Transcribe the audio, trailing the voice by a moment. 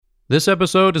This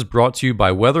episode is brought to you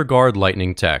by WeatherGuard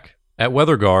Lightning Tech. At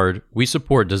WeatherGuard, we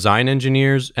support design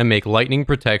engineers and make lightning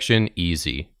protection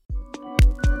easy.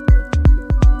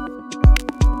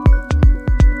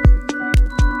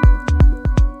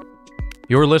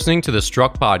 You're listening to the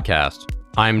Struck Podcast.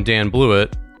 I'm Dan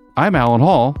Blewett. I'm Alan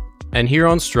Hall. And here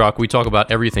on Struck, we talk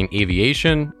about everything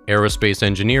aviation, aerospace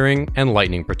engineering, and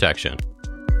lightning protection.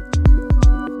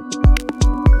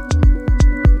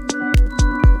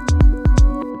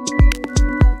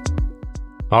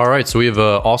 All right, so we have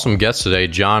an awesome guest today.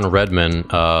 John Redman,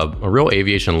 a real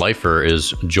aviation lifer,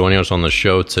 is joining us on the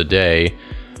show today.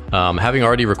 Having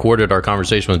already recorded our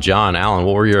conversation with John, Alan,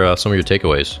 what were some of your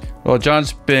takeaways? Well,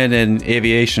 John's been in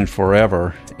aviation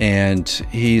forever, and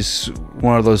he's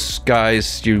one of those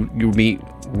guys you meet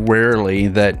rarely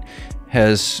that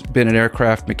has been an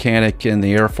aircraft mechanic in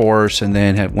the Air Force, and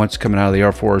then had once coming out of the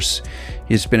Air Force,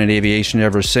 he's been in aviation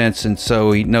ever since, and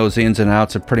so he knows the ins and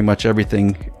outs of pretty much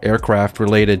everything aircraft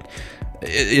related.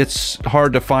 It's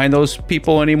hard to find those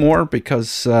people anymore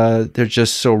because they're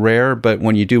just so rare, but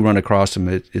when you do run across them,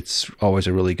 it's always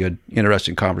a really good,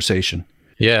 interesting conversation.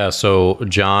 Yeah, so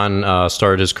John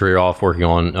started his career off working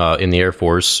on in the Air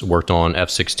Force, worked on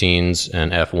F-16s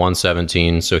and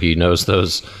F-117, so he knows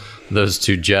those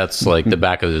two jets like the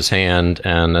back of his hand,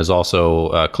 and is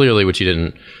also clearly, which he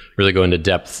didn't really go into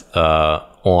depth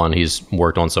on, he's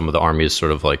worked on some of the Army's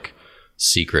sort of like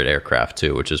secret aircraft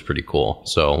too, which is pretty cool.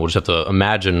 So we'll just have to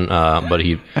imagine, but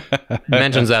he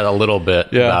mentions that a little bit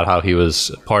about how he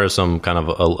was part of some kind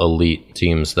of elite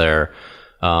teams there.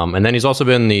 And then he's also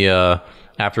been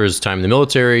after his time in the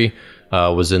military,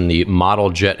 was in the model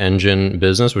jet engine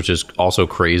business, which is also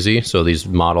crazy. So these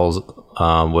models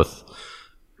with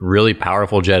really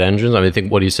powerful jet engines. I mean, I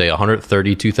think, what do you say,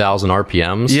 132,000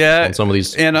 RPMs on some of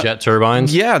these jet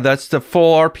turbines? Yeah, that's the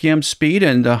full RPM speed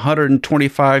and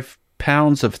 125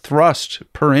 pounds of thrust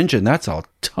per engine. That's a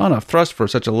ton of thrust for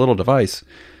such a little device.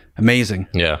 Amazing.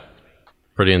 Yeah,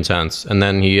 pretty intense. And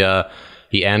then he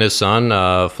and his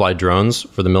son fly drones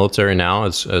for the military now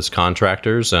as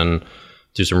contractors, and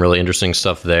do some really interesting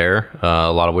stuff there,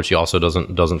 a lot of which he also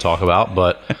doesn't talk about.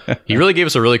 But he really gave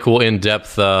us a really cool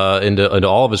in-depth into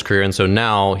all of his career. And so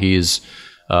now he's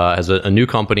has a new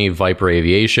company, Viper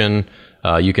Aviation.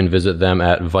 You can visit them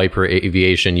at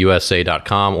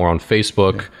viperaviationusa.com or on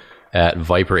Facebook at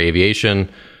Viper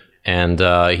Aviation. And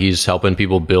he's helping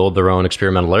people build their own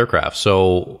experimental aircraft.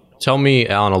 So tell me,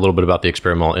 Alan, a little bit about the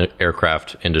experimental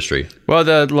aircraft industry. Well,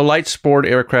 the light sport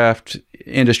aircraft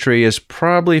industry is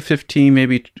probably 15,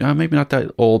 maybe not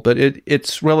that old, but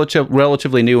it's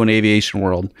relatively new in the aviation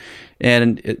world.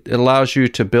 And it allows you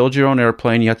to build your own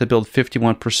airplane. You have to build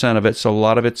 51% of it. So a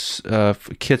lot of it's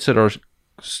kits that are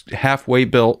halfway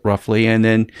built roughly, and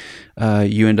then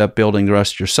you end up building the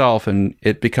rest yourself, and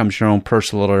it becomes your own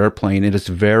personal little airplane. It is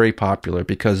very popular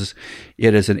because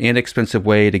it is an inexpensive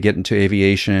way to get into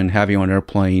aviation, have your own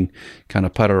airplane, kind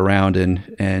of putter around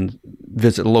and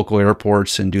visit local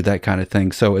airports and do that kind of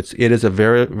thing. So it is a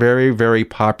very, very, very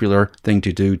popular thing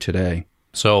to do today.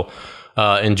 So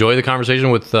enjoy the conversation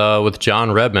with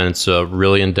John Redman. It's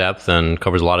really in depth and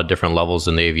covers a lot of different levels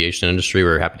in the aviation industry.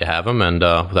 We're happy to have him. And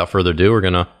without further ado, we're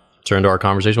going to turn to our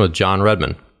conversation with John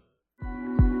Redman.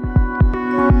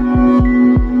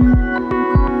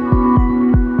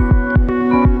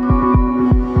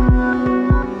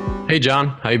 Hey,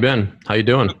 John. How you been? How you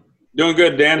doing? Doing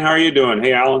good, Dan. How are you doing?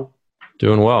 Hey, Alan.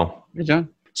 Doing well. Hey, John.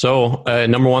 So,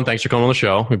 number one, thanks for coming on the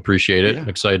show. We appreciate it.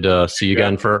 Excited to see you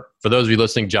again. For those of you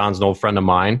listening, John's an old friend of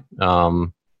mine.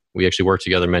 We actually worked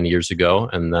together many years ago.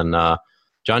 And then,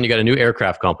 John, you got a new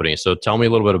aircraft company. So tell me a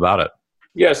little bit about it.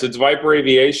 Yes, it's Viper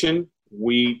Aviation.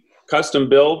 We custom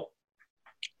build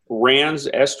RANS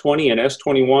S-20 and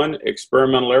S-21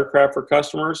 experimental aircraft for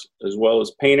customers, as well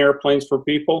as paint airplanes for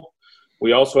people.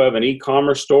 We also have an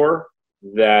e-commerce store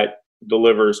that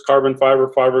delivers carbon fiber,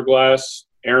 fiberglass,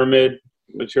 aramid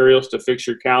materials to fix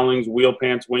your cowlings, wheel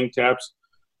pants, wingtips,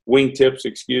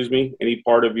 any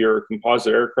part of your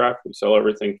composite aircraft. We sell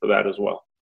everything for that as well.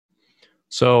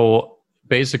 So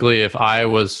basically, if I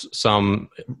was some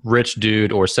rich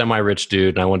dude or semi-rich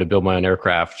dude and I wanted to build my own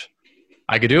aircraft,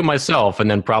 I could do it myself and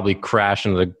then probably crash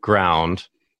into the ground,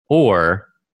 or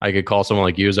I could call someone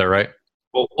like you. Is that right?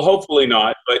 Well, hopefully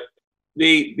not, but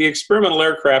the experimental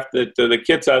aircraft that the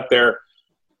kits out there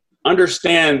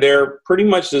understand, they're pretty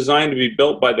much designed to be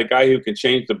built by the guy who can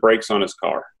change the brakes on his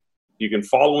car. You can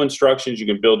follow instructions, you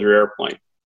can build your airplane.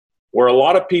 Where a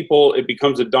lot of people, it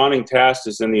becomes a daunting task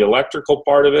is in the electrical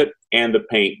part of it and the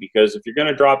paint, because if you're going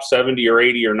to drop $70 or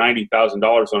 $80 or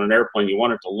 $90,000 on an airplane, you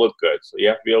want it to look good. So you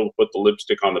have to be able to put the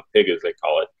lipstick on the pig, as they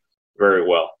call it, very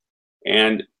well.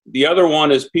 And The other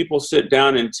one is people sit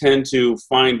down and tend to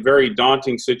find very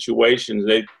daunting situations.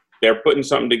 They're putting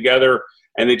something together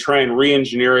and they try and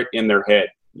re-engineer it in their head.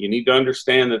 You need to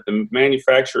understand that the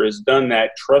manufacturer has done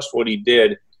that, trust what he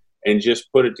did, and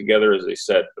just put it together as they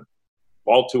said. But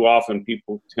all too often,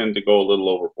 people tend to go a little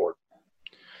overboard.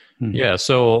 Yeah,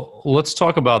 so let's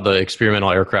talk about the experimental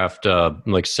aircraft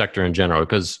like sector in general,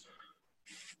 because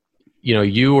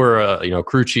you were a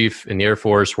crew chief in the Air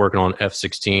Force working on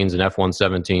F-16s and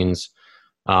F-117s.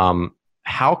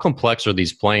 How complex are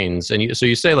these planes? And so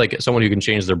you say like someone who can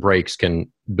change their brakes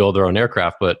can build their own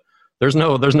aircraft, but there's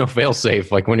no fail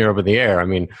safe like when you're up in the air. I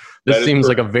mean, this seems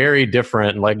like a very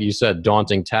different, like you said,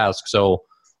 daunting task. So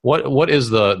what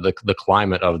is the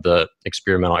climate of the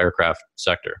experimental aircraft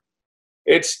sector?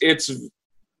 It's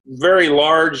very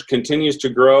large, continues to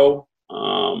grow.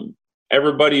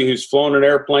 Everybody who's flown an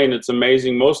airplane, it's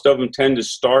amazing. Most of them tend to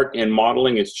start in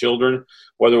modeling as children,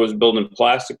 whether it was building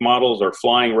plastic models or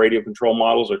flying radio control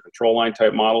models or control line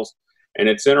type models. And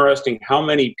it's interesting how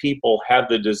many people have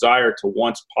the desire to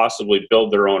once possibly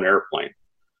build their own airplane.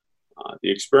 The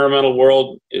experimental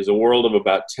world is a world of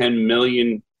about 10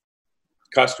 million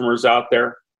customers out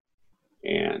there.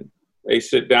 And they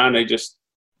sit down,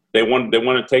 they want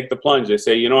to take the plunge. They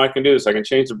say, I can do this. I can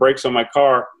change the brakes on my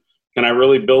car. Can I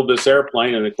really build this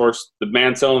airplane? And of course, the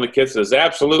man selling the kit says,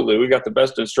 absolutely. We got the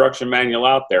best instruction manual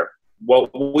out there.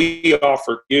 What we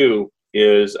offer you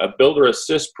is a builder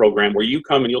assist program where you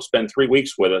come and you'll spend 3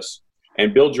 weeks with us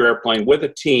and build your airplane with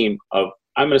a team of,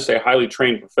 I'm going to say, highly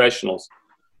trained professionals.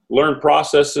 Learn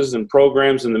processes and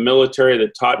programs in the military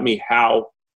that taught me how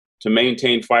to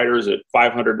maintain fighters at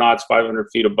 500 knots, 500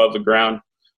 feet above the ground,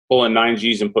 pulling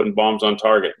 9Gs and putting bombs on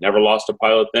target. Never lost a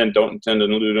pilot then, don't intend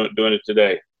to doing it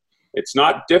today. It's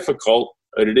not difficult,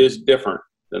 but it is different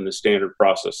than the standard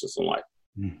processes in life.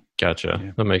 Gotcha.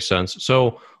 Yeah. That makes sense.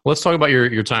 So let's talk about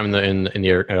your time in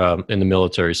the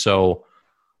military. So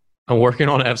I'm working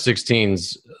on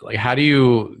F-16s. Like, how do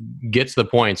you get to the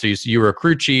point? So you were a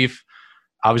crew chief.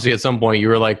 Obviously, at some point, you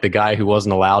were like the guy who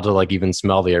wasn't allowed to like even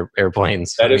smell the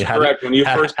airplanes. That is correct. When you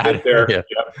first get there,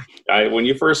 when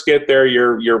you first get there,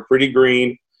 you're pretty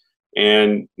green,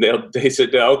 and they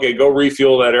said, okay, go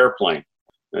refuel that airplane.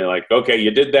 And they're like, okay,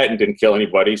 you did that and didn't kill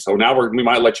anybody, so now we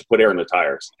might let you put air in the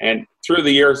tires. And through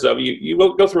the years of you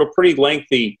will go through a pretty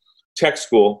lengthy tech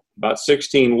school, about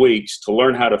 16 weeks, to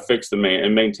learn how to fix and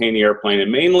maintain the airplane,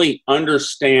 and mainly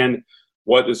understand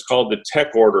what is called the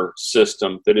tech order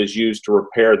system that is used to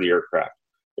repair the aircraft.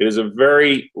 It is a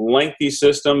very lengthy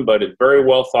system, but it's very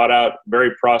well thought out,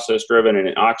 very process driven, and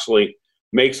it actually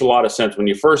makes a lot of sense. When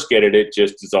you first get it, it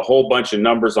just is a whole bunch of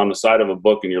numbers on the side of a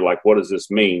book, and you're like, what does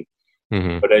this mean?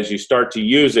 Mm-hmm. But as you start to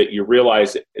use it, you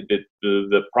realize that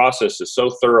the process is so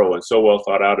thorough and so well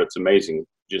thought out, it's amazing.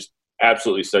 Just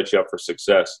absolutely sets you up for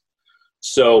success.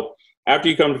 So after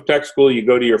you come to tech school, you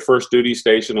go to your first duty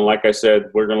station. And like I said,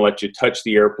 we're going to let you touch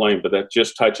the airplane, but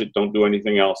just touch it. Don't do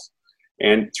anything else.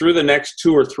 And through the next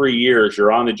 2 or 3 years,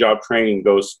 your on-the-job training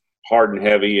goes hard and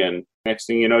heavy. And next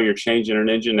thing you know, you're changing an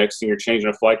engine. Next thing you're changing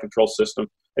a flight control system,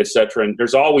 etc. And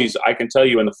there's always, I can tell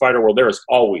you in the fighter world, there is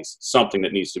always something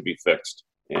that needs to be fixed.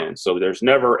 And so there's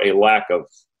never a lack of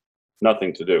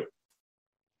nothing to do.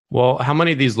 Well, how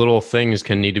many of these little things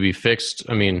can need to be fixed?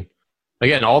 I mean,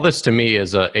 again, all this to me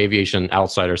as an aviation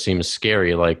outsider seems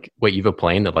scary. Like, wait, you have a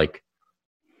plane that like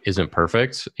isn't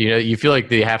perfect? You feel like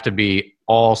they have to be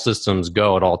all systems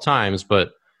go at all times, but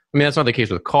I mean, that's not the case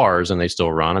with cars and they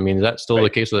still run. I mean, is that still right. The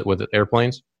case with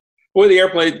airplanes? Well, the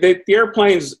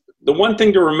airplanes, the one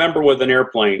thing to remember with an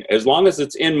airplane, as long as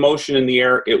it's in motion in the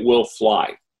air, it will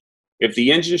fly. If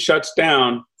the engine shuts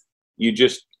down, you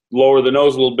just lower the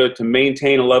nose a little bit to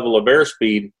maintain a level of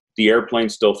airspeed, the airplane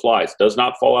still flies, does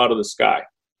not fall out of the sky.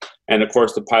 And of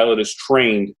course, the pilot is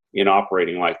trained in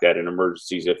operating like that in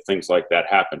emergencies if things like that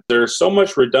happen. There's so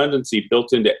much redundancy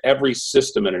built into every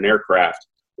system in an aircraft.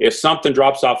 If something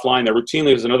drops offline, there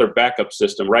routinely is another backup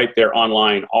system right there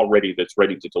online already that's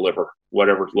ready to deliver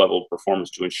whatever level of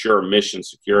performance to ensure mission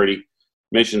security,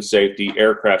 mission safety,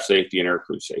 aircraft safety, and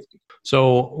aircrew safety.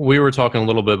 So we were talking a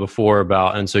little bit before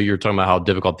about, and so you're talking about how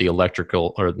difficult the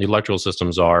electrical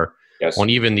systems are. Yes.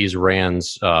 On even these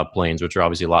RANS planes, which are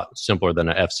obviously a lot simpler than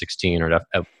an F-16 or an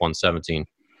F-117.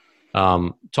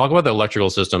 Talk about the electrical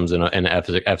systems in an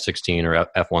F-16 or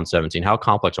F-117. How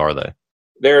complex are they?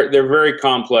 They're very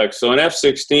complex. So an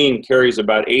F-16 carries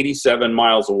about 87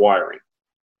 miles of wiring.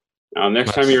 Now,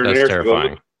 next time you're in an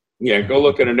airfield, go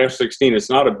look at an F-16.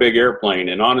 It's not a big airplane.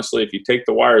 And honestly, if you take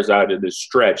the wires out, it is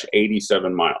stretch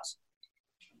 87 miles.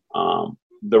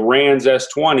 The RANS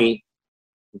S-20,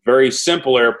 very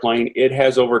simple airplane, it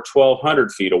has over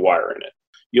 1,200 feet of wire in it.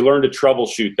 you learn to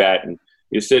troubleshoot that, and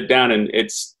you sit down, and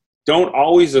don't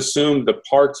always assume the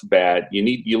part's bad.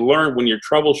 You learn when you're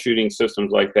troubleshooting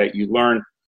systems like that, you learn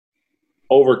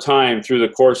over time through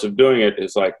the course of doing it.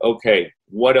 It's like, okay,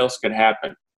 what else could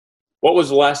happen? What was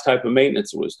the last type of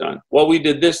maintenance that was done? Well, we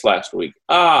did this last week.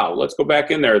 Let's go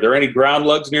back in there. Are there any ground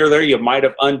lugs near there? You might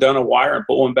have undone a wire and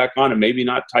put one back on and maybe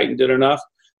not tightened it enough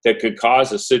that could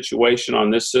cause a situation on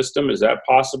this system. Is that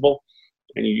possible?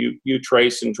 And you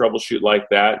trace and troubleshoot like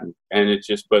that. And it's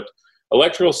just, but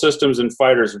electrical systems and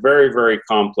fighters, very, very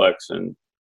complex. And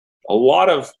a lot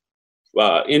of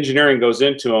engineering goes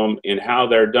into them in how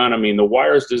they're done. I mean, the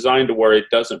wire is designed to where it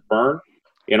doesn't burn.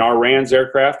 In our RANS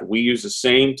aircraft, we use the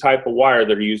same type of wire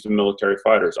that are used in military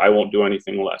fighters. I won't do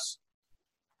anything less.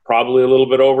 Probably a little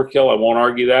bit overkill. I won't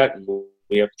argue that.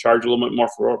 We have to charge a little bit more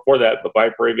for that. But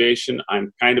Viper Aviation,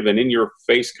 I'm kind of an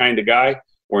in-your-face kind of guy.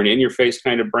 We're an in-your-face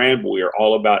kind of brand, but we are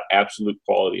all about absolute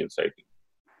quality and safety.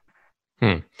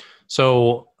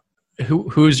 So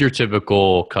who's your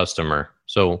typical customer?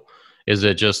 So is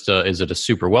it a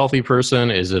super wealthy person?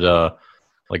 Is it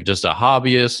just a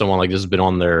hobbyist, someone like this has been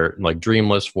on their like dream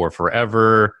list for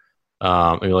forever?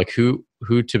 And like who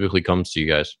typically comes to you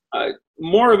guys?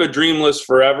 More of a dream list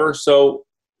forever. So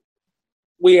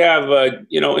we have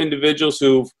individuals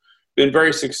who've been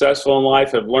very successful in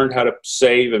life, have learned how to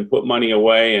save and put money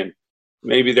away, and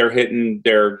maybe they're hitting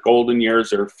their golden years.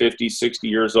 They're 50, 60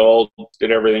 years old,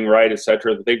 did everything right,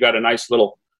 etc. They've got a nice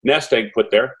little nest egg put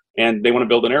there, and they want to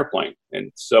build an airplane.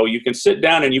 And so you can sit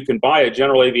down and you can buy a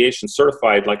general aviation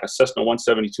certified, like a Cessna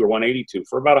 172 or 182,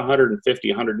 for about $150,000,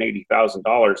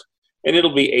 $180,000, and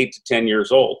it'll be 8 to 10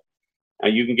 years old. Now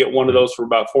you can get one of those for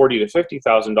about $40,000 to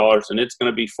 $50,000, and it's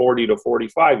going to be 40 to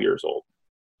 45 years old.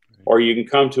 Or you can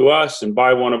come to us and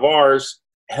buy one of ours,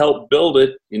 help build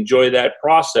it, enjoy that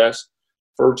process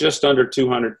for just under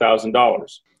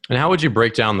 $200,000. And how would you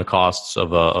break down the costs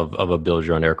of a build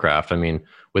your own aircraft? I mean,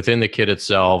 within the kit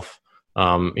itself,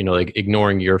 like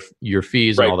ignoring your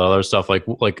fees and all the other stuff,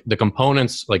 like the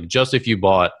components, like just if you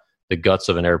bought the guts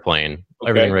of an airplane,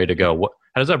 everything ready to go,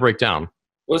 how does that break down?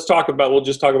 We'll just talk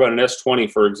about an S-20,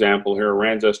 for example, here, a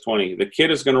RANS S-20. The kit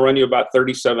is going to run you about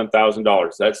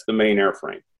 $37,000. That's the main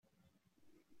airframe.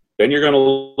 Then you're going to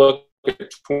look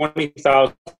at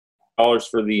 $20,000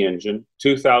 for the engine,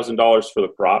 $2,000 for the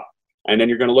prop, and then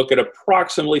you're going to look at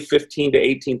approximately $15,000 to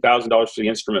 $18,000 for the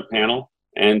instrument panel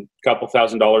and a couple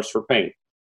 $1,000 for paint.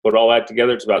 Put all that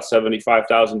together, it's about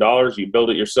 $75,000. You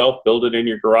build it yourself, build it in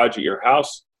your garage at your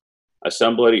house,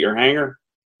 assemble it at your hangar,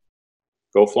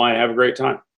 go fly and have a great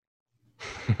time.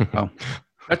 Oh,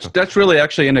 that's really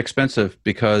actually inexpensive,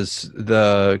 because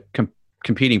the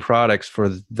competing products for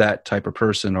that type of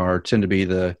person tend to be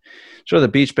the sort of the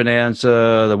Beach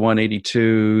Bonanza, the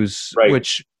 182s,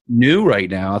 which new right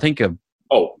now, I think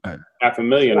 $500,000,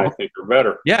 I think, or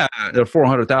better. Yeah, they're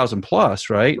 400,000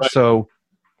 plus, right? So,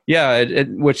 yeah,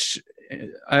 which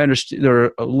I understand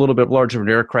they're a little bit larger of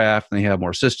an aircraft and they have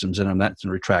more systems in them. That's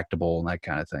retractable and that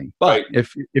kind of thing. But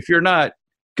if you're not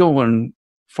going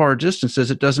far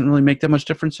distances, it doesn't really make that much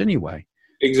difference anyway.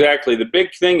 Exactly. The big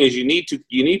thing is you need to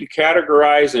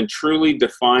categorize and truly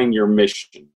define your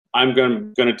mission. I'm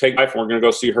going to take my wife, and we're going to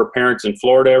go see her parents in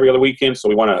Florida every other weekend. So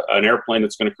we want an airplane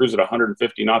that's going to cruise at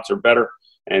 150 knots or better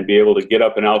and be able to get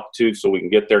up in altitude so we can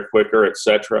get there quicker,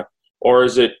 etc. Or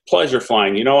is it pleasure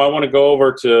flying? I want to go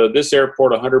over to this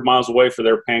airport 100 miles away for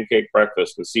their pancake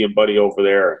breakfast and see a buddy over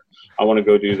there. I want to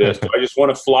go do this. I just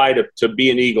want to fly to be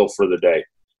an eagle for the day.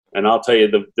 And I'll tell you,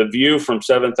 the view from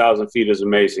 7,000 feet is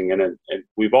amazing. And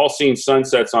we've all seen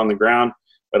sunsets on the ground,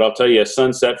 but I'll tell you, a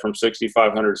sunset from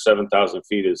 6,500 to 7,000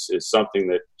 feet is something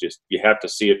that just you have to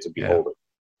see it to behold it.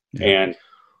 Yeah. And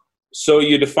so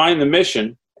you define the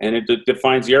mission, and it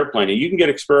defines the airplane. And you can get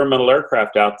experimental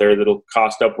aircraft out there that'll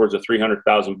cost upwards of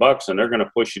 $300,000, and they're going to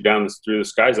push you down through the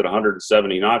skies at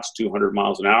 170 knots, 200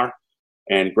 miles an hour,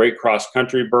 and great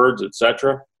cross-country birds,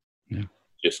 etc. Yeah.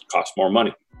 Just costs more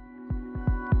money.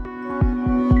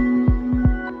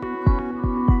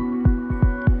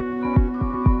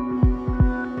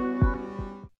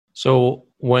 So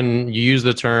when you use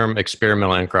the term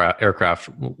experimental aircraft,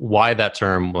 why that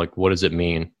term? Like, what does it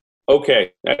mean?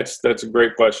 Okay, that's a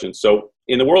great question. So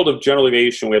in the world of general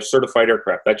aviation, we have certified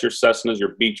aircraft. That's your Cessnas,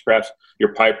 your Beechcrafts,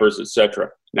 your Pipers,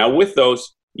 etc. Now with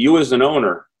those, you as an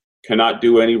owner cannot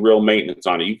do any real maintenance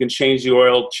on it. You can change the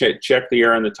oil, check the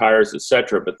air in the tires,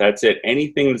 etc. But that's it.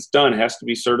 Anything that's done has to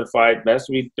be certified, has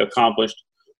to be accomplished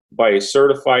by a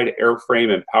certified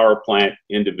airframe and power plant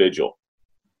individual.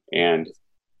 And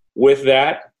with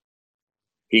that,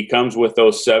 he comes with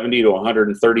those $70 to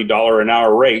 $130 an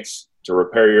hour rates to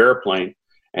repair your airplane.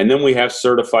 And then we have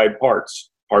certified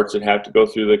parts parts that have to go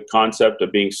through the concept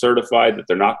of being certified that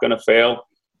they're not going to fail,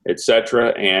 etc.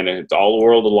 And it's all a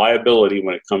world of liability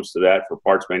when it comes to that for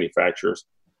parts manufacturers.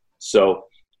 So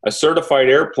a certified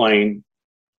airplane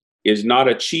is not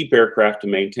a cheap aircraft to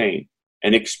maintain.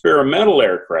 An experimental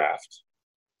aircraft,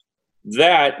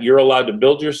 that you're allowed to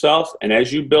build yourself, and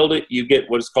as you build it, you get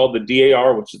what is called the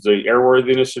DAR, which is the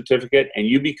airworthiness certificate, and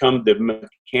you become the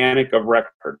mechanic of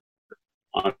record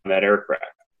on that aircraft.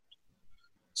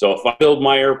 So if I build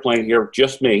my airplane here,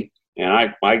 just me, and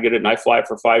I get it and I fly it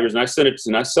for 5 years and I send it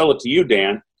and I sell it to you,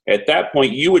 Dan, at that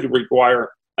point you would require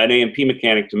an A&P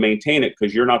mechanic to maintain it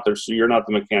because you're not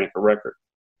the mechanic of record.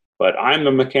 But I'm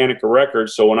the mechanic of record,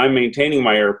 so when I'm maintaining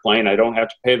my airplane, I don't have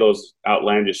to pay those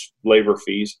outlandish labor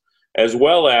fees, as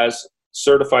well as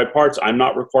certified parts. I'm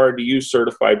not required to use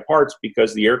certified parts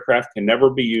because the aircraft can never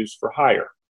be used for hire.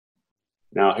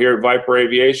 Now, here at Viper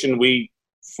Aviation, we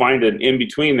find an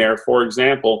in-between there. For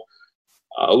example,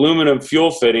 aluminum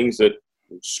fuel fittings that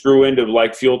screw into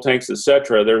like fuel tanks,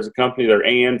 etc. There's a company, they're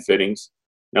AN fittings.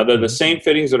 Now, they're the same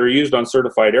fittings that are used on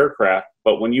certified aircraft,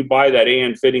 but when you buy that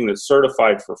AN fitting that's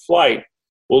certified for flight,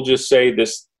 we'll just say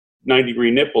this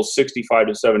 90-degree nipple is $65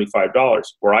 to $75,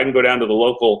 where I can go down to the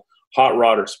local hot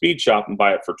rod or speed shop and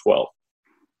buy it for $12.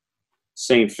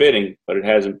 Same fitting, but it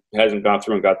hasn't gone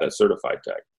through and got that certified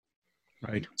tag.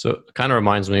 Right. So it kind of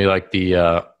reminds me like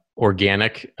the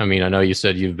organic. I mean, I know you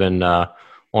said you've been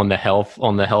on the health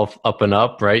up and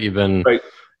up, right? You've been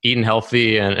eating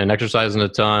healthy and exercising a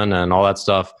ton and all that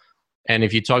stuff. And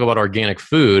if you talk about organic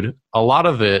food, a lot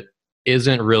of it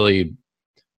isn't really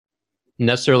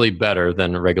necessarily better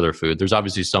than regular food. There's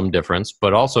obviously some difference,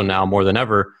 but also now more than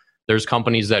ever, there's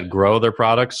companies that grow their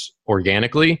products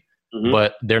organically,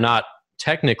 but they're not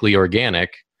technically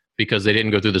organic because they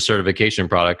didn't go through the certification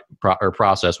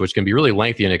process, which can be really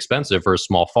lengthy and expensive for a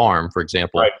small farm, for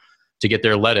example, to get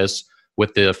their lettuce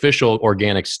with the official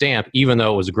organic stamp, even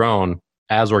though it was grown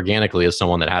as organically as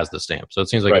someone that has the stamp. So it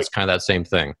seems like it's kind of that same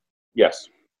thing. Yes.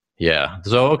 Yeah.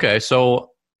 So, okay. So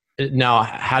now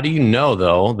how do you know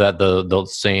though that the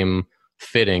same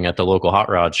fitting at the local hot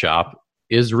rod shop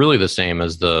is really the same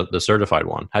as the certified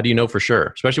one? How do you know for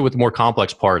sure? Especially with more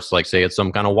complex parts, like say it's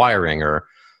some kind of wiring or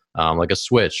like a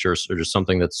switch or just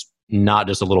something that's not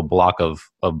just a little block of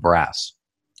brass.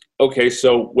 Okay,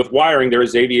 so with wiring, there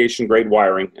is aviation grade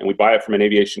wiring, and we buy it from an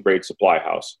aviation grade supply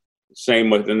house. Same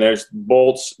with, and there's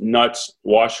bolts, nuts,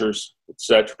 washers,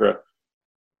 etc.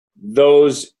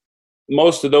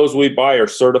 Most of those we buy are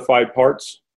certified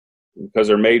parts because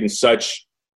they're made in such,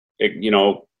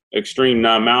 extreme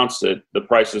amounts that the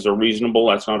prices are reasonable.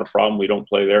 That's not a problem. We don't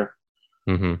play there.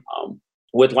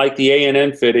 With like the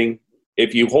A&N fitting,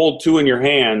 if you hold two in your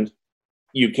hand,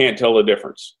 you can't tell the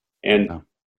difference. And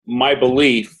my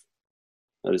belief,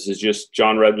 this is just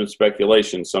John Redmond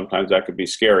speculation, sometimes that could be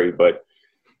scary, but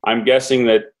I'm guessing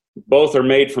that both are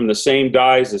made from the same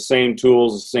dies, the same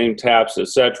tools, the same taps,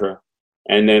 etc.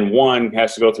 And then one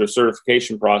has to go through a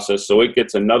certification process, so it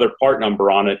gets another part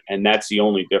number on it, and that's the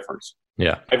only difference.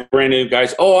 Yeah. I've ran into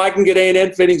guys, I can get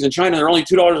A&N fittings in China. They're only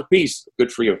 $2 a piece.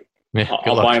 Good for you. Yeah,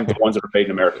 I'll buy them, the ones that are made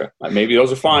in America. Maybe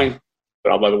those are fine,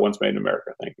 but I'll buy the ones made in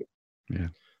America. Thank you. Yeah.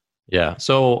 Yeah.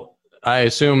 So I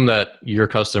assume that your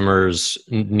customers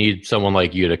need someone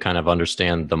like you to kind of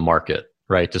understand the market,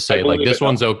 right? To say like this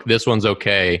one's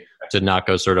okay to not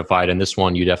go certified, and this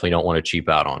one you definitely don't want to cheap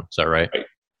out on. Is that right?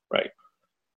 Right.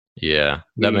 Yeah,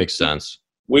 that makes sense.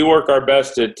 We work our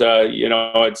best at,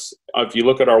 it's if you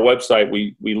look at our website,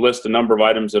 we list a number of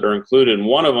items that are included, and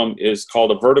one of them is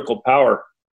called a vertical power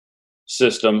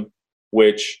system,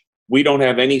 which we don't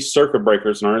have any circuit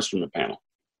breakers in our instrument panel.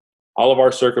 All of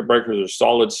our circuit breakers are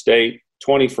solid state,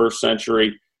 21st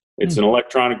century. It's an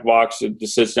electronic box that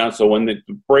just sits down. So when the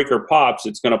breaker pops,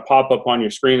 it's going to pop up on your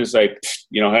screen and say,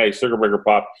 hey, circuit breaker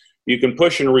pop. You can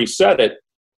push and reset it.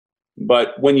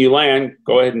 But when you land,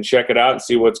 go ahead and check it out and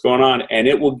see what's going on. And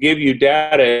it will give you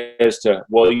data as to,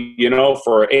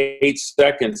 for 8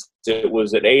 seconds, it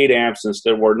was at 8 amps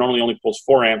instead where it normally only pulls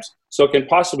 4 amps. So it can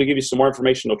possibly give you some more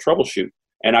information to troubleshoot.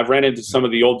 And I've ran into some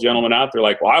of the old gentlemen out there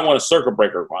like, well, I want a circuit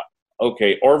breaker one.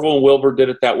 Okay, Orville and Wilbur did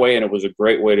it that way, and it was a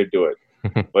great way to do it.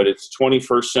 But it's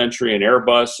 21st century, and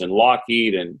Airbus and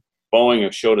Lockheed and Boeing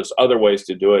have showed us other ways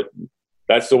to do it.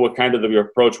 That's the kind of the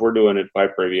approach we're doing at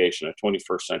Viper Aviation, a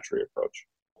 21st century approach.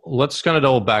 Let's kind of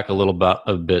double back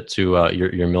a bit to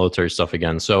your military stuff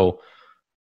again. So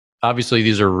obviously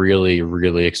these are really,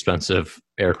 really expensive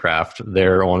aircraft.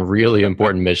 They're on really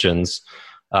important missions.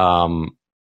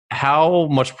 How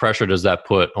much pressure does that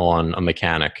put on a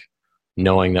mechanic,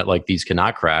 knowing that like these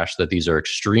cannot crash, that these are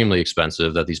extremely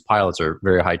expensive, that these pilots are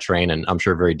very high trained and I'm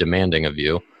sure very demanding of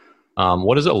you?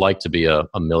 What is it like to be a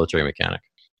military mechanic?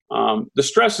 The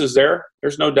stress is there.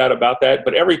 There's no doubt about that.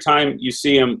 But every time you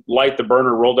see him light the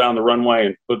burner, roll down the runway,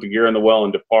 and put the gear in the well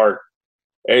and depart,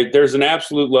 there's an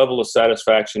absolute level of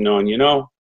satisfaction knowing,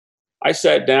 I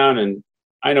sat down and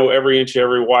I know every inch,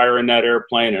 every wire in that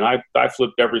airplane, and I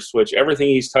flipped every switch. Everything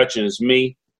he's touching is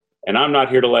me, and I'm not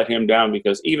here to let him down,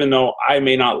 because even though I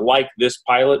may not like this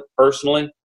pilot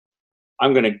personally,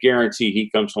 I'm going to guarantee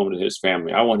he comes home to his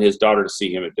family. I want his daughter to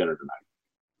see him at dinner tonight.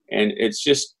 And it's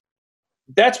just,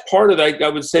 that's part of that, I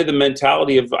would say, the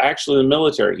mentality of actually the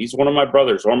military. He's one of my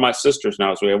brothers or my sisters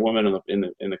now, as we have women in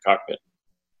the cockpit.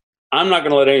 I'm not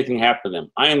going to let anything happen to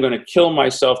them. I am going to kill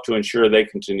myself to ensure they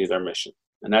continue their mission.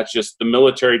 And that's just the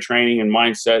military training and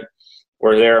mindset.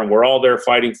 We're there, and we're all there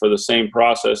fighting for the same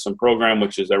process and program,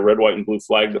 which is that red, white, and blue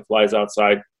flag that flies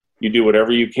outside. You do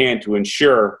whatever you can to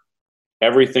ensure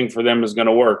everything for them is going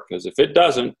to work, because if it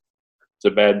doesn't, it's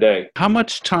a bad day. How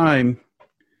much time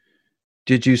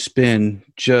did you spend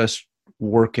just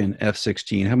working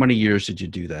F-16? How many years did you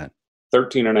do that?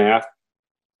 13 and a half.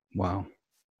 Wow.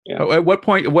 Yeah. At what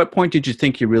point did you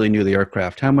think you really knew the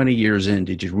aircraft? How many years in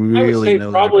did you really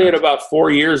know? Probably at about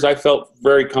 4 years, I felt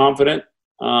very confident.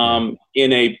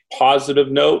 In a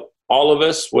positive note, all of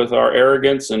us with our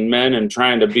arrogance and men and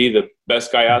trying to be the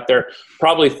best guy out there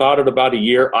probably thought it about a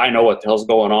year. I know what the hell's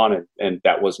going on, and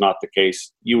that was not the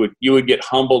case. You would get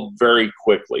humbled very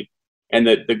quickly. And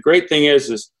the great thing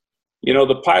is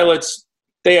the pilots,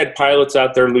 they had pilots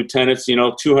out there, lieutenants,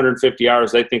 250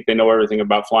 hours. They think they know everything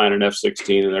about flying an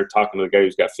F-16, and they're talking to the guy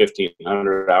who's got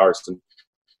 1,500 hours, and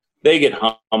they get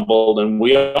humbled, and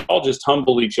we all just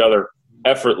humble each other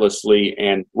effortlessly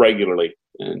and regularly.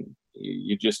 And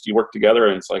you work together,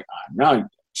 and it's like, no,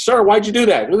 sir, why'd you do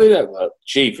that? Who did that? Well,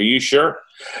 Chief, are you sure?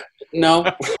 No.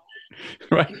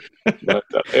 Right. But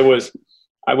it was,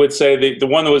 I would say the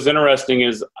one that was interesting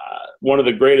is one of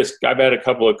the greatest. I've had a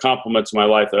couple of compliments in my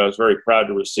life that I was very proud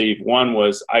to receive. One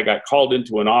was I got called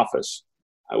into an office.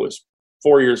 I was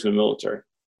 4 years in the military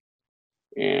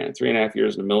and 3.5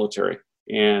 years in the military.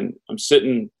 And I'm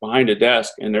sitting behind a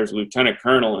desk, and there's a lieutenant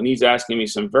colonel, and he's asking me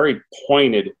some very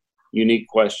pointed, unique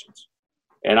questions.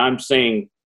 And I'm saying,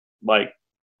 like,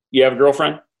 you have a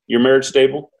girlfriend? Your marriage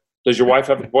stable? Does your wife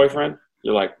have a boyfriend?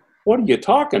 You're like, what are you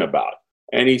talking about?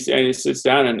 And he sits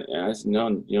down, and I said,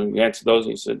 no, you answer those.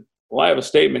 And he said, well, I have a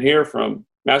statement here from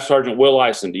Master Sergeant Will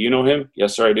Eisen. Do you know him?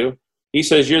 Yes, sir, I do. He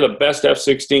says, you're the best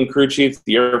F-16 crew chief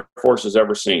the Air Force has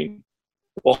ever seen.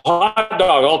 Well, hot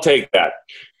dog, I'll take that.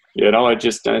 I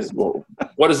said, well,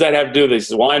 what does that have to do with this? He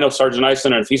says, well, I know Sergeant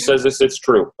Eisen, and if he says this, it's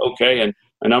true. Okay. And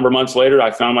a number of months later, I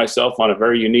found myself on a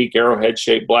very unique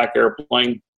arrowhead-shaped black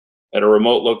airplane at a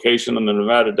remote location in the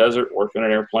Nevada desert, working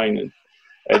an airplane. And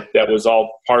that was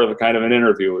all part of a kind of an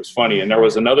interview. It was funny. And there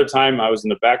was another time I was in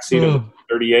the backseat of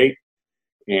 38,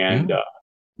 and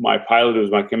my pilot, who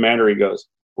was my commander, he goes,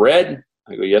 Red?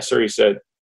 I go, yes, sir. He said,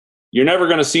 you're never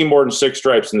going to see more than 6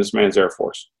 stripes in this man's Air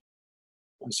Force.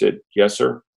 I said, yes,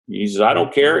 sir. He says, I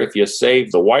don't care if you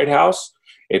save the White House,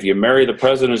 if you marry the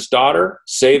president's daughter,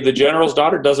 save the general's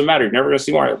daughter, doesn't matter. You're never going to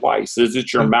see more. Why? He says,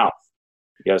 it's your mouth.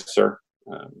 Yes, sir.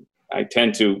 I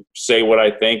tend to say what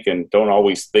I think and don't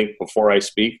always think before I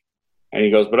speak. And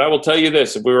he goes, but I will tell you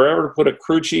this. If we were ever to put a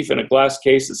crew chief in a glass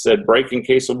case that said break in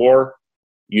case of war,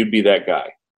 you'd be that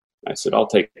guy. I said, I'll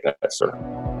take that, sir.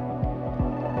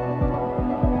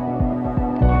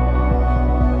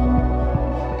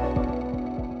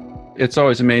 It's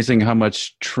always amazing how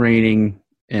much training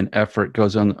and effort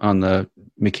goes on the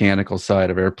mechanical side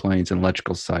of airplanes and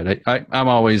electrical side. I'm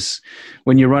always,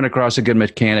 when you run across a good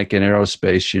mechanic in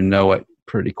aerospace, you know it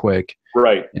pretty quick.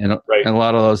 Right. And a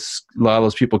lot of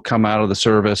those people come out of the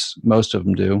service. Most of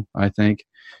them do, I think.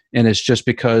 And it's just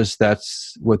because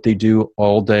that's what they do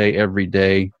all day, every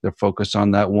day. They're focused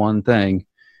on that one thing.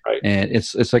 Right. And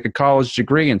it's like a college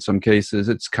degree in some cases.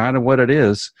 It's kind of what it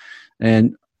is.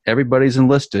 And everybody's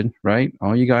enlisted, right?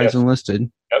 All you guys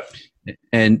enlisted. Yep.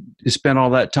 And you spent all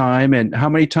that time. And how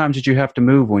many times did you have to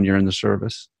move when you're in the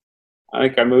service? I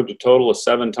think I moved a total of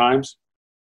 7 times.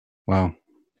 Wow.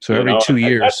 So every 2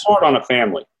 years. That's hard on a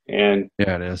family. And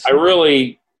yeah, it is.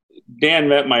 Dan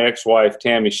met my ex-wife,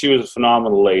 Tammy. She was a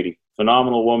phenomenal lady,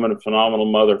 phenomenal woman, a phenomenal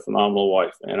mother, phenomenal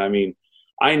wife. And I mean,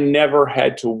 I never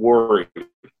had to worry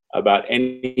about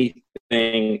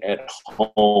anything at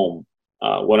home.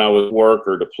 When I was at work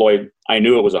or deployed, I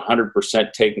knew it was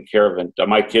 100% taken care of, and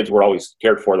my kids were always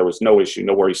cared for. There was no issue,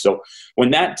 no worries. So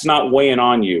when that's not weighing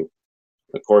on you,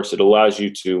 of course, it allows you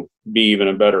to be even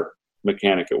a better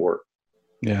mechanic at work.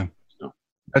 Yeah. So.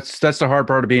 That's the hard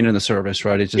part of being in the service,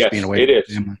 right? It's just being away from the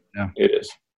family. Yeah. It is.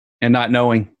 And not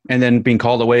knowing, and then being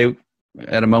called away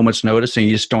at a moment's notice, and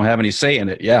you just don't have any say in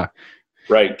it. Yeah,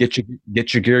 Right. get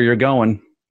your gear. You're going.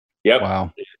 Yep.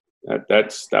 Wow.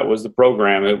 That was the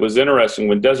program. It was interesting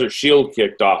when Desert Shield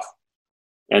kicked off,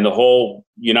 and the whole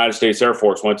United States Air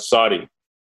Force went to Saudi.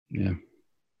 Yeah.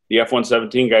 The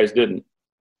F-117 guys didn't.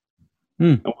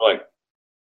 And we're like,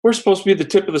 we're supposed to be the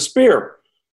tip of the spear.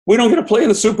 We don't get to play in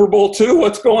the Super Bowl too.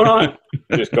 What's going on?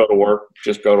 Just go to work.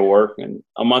 Just go to work. And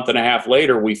a month and a half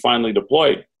later, we finally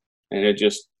deployed. And it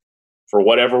just, for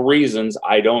whatever reasons,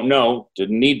 I don't know,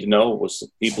 didn't need to know, was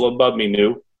people above me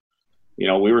knew.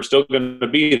 We were still going to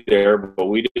be there, but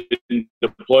we didn't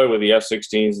deploy with the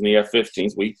F-16s and the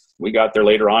F-15s. We got there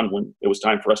later on when it was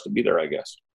time for us to be there, I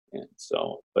guess. And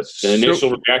so, but the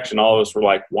initial reaction, all of us were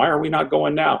like, why are we not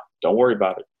going now? Don't worry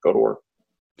about it. Go to work.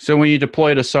 So when you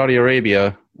deploy to Saudi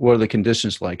Arabia, what are the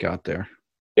conditions like out there?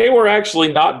 They were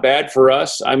actually not bad for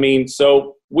us. I mean,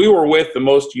 so we were with the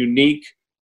most unique,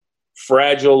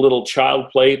 fragile little child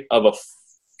plate of a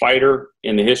fighter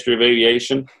in the history of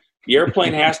aviation. The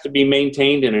airplane has to be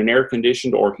maintained in an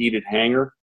air-conditioned or heated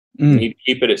hangar. You need to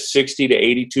keep it at 60 to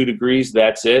 82 degrees.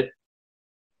 That's it.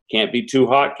 Can't be too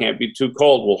hot, can't be too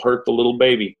cold. Will hurt the little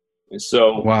baby. And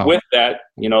so with that,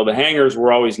 the hangars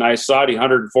were always nice. Saudi,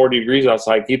 140 degrees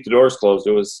outside, keep the doors closed.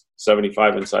 It was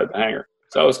 75 inside the hangar.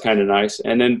 So that was kind of nice.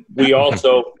 And then we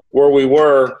also, where we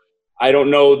were, I don't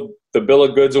know the bill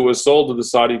of goods that was sold to the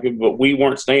Saudi people, but we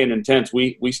weren't staying in tents.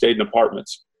 We stayed in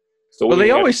apartments. So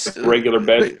they always regular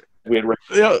beds. We had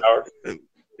regular showers.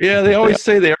 Yeah, they always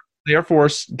say the Air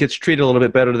Force gets treated a little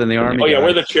bit better than the Army. Oh, yeah,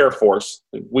 we're the chair force.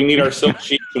 We need our silk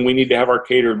sheets and we need to have our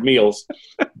catered meals.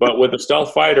 But with the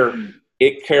stealth fighter,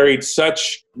 it carried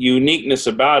such uniqueness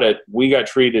about it. We got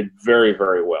treated very,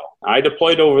 very well. I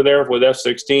deployed over there with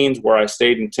F-16s where I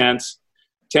stayed in tents.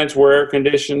 Tents were air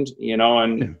conditioned,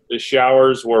 and the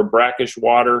showers were brackish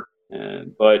water,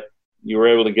 but you were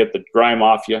able to get the grime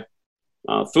off you.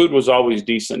 Food was always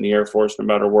decent in the Air Force, no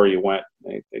matter where you went.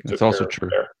 They That's also true.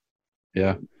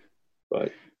 Yeah.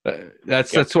 But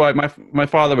that's why my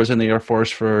father was in the Air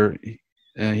Force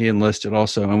he enlisted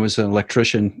also and was an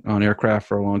electrician on aircraft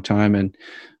for a long time. And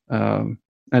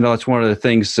I know it's one of the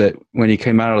things that when he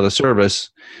came out of the service,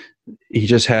 he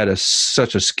just had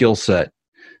such a skill set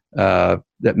that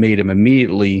made him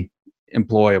immediately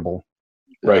employable.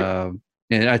 Right.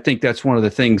 And I think that's one of the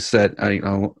things that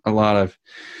a lot of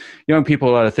young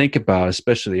people ought to think about,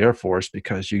 especially the Air Force,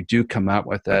 because you do come out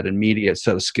with that immediate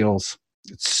set of skills.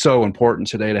 It's so important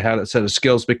today to have that set of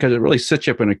skills because it really sets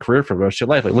you up in a career for the rest of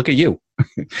your life. Like, look at you.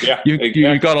 Yeah,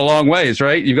 you got a long ways,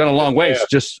 right? You've got a long ways.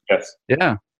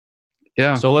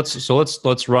 Yeah. So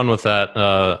let's run with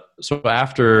that. So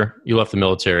after you left the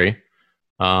military,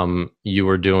 you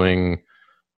were doing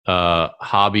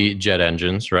hobby jet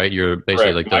engines, right? You're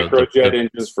basically like microjet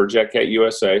engines for JetCat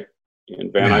USA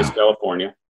in Van Nuys,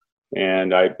 California,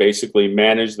 and I basically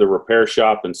managed the repair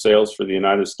shop and sales for the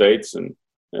United States. And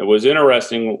it was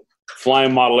interesting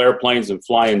flying model airplanes and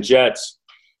flying jets.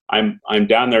 I'm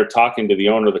down there talking to the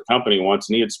owner of the company once,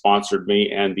 and he had sponsored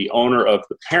me, and the owner of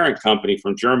the parent company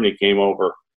from Germany came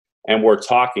over, and we're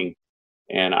talking.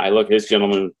 And I look, his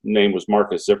gentleman's name was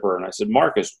Marcus Zipper, and I said,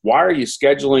 Marcus, why are you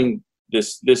scheduling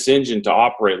this engine to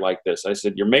operate like this? I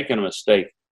said, you're making a mistake.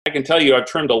 I can tell you I've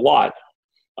trimmed a lot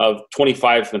of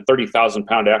 25 and 30,000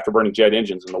 pound afterburning jet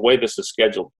engines, and the way this is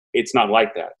scheduled, it's not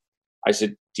like that. I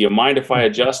said, do you mind if I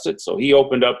adjust it? So he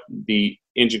opened up the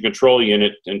engine control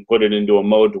unit and put it into a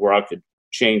mode where I could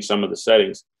change some of the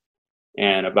settings.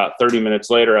 And about 30 minutes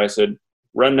later, I said,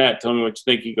 run that, tell me what you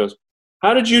think. He goes,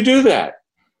 how did you do that?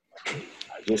 I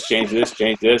just changed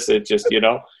this. It just,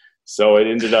 so it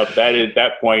ended up that at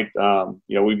that point,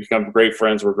 we become great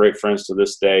friends. We're great friends to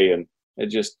this day. And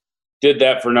it just did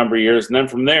that for a number of years. And then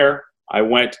from there, I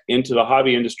went into the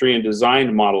hobby industry and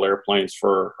designed model airplanes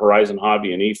for Horizon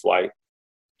Hobby and E-Flight.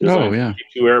 Designed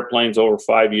 2 airplanes over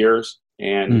 5 years.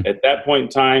 And at that point in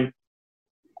time,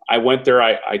 I went there.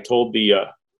 I told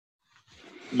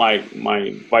my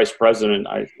vice president,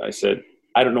 I said,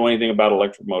 I don't know anything about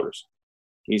electric motors.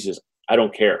 He says, I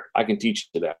don't care. I can teach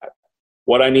you that.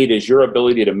 What I need is your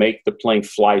ability to make the plane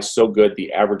fly so good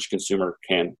the average consumer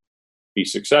can be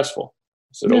successful.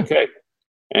 I said, okay.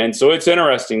 And so it's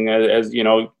interesting. As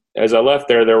I left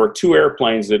there were 2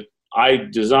 airplanes that I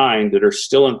designed that are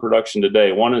still in production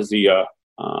today. One is the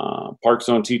Park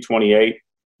Zone T-28.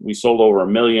 We sold over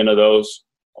 1 million of those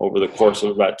over the course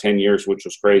of about 10 years, which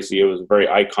was crazy. It was a very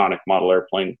iconic model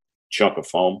airplane, chunk of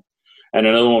foam. And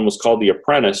another one was called the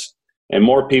Apprentice. And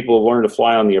more people have learned to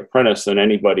fly on the Apprentice than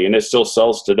anybody. And it still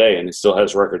sells today, and it still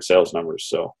has record sales numbers.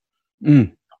 So a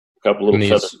couple little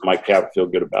feathers in my cap I feel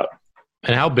good about.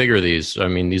 And how big are these? I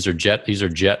mean, these are jet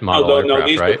model No, aircraft,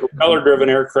 these right? are propeller-driven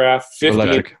aircraft, 50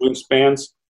 Electric. wingspans.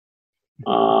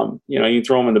 You know, you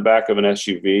throw them in the back of an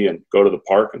SUV and go to the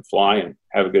park and fly and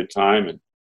have a good time. And,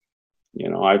 you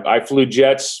know, I flew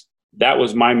jets. That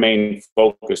was my main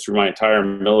focus through my entire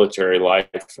military life.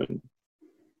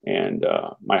 And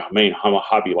my main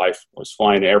hobby life was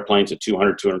flying airplanes at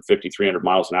 200, 250, 300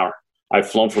 miles an hour. I've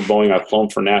flown for Boeing. I've flown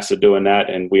for NASA doing that.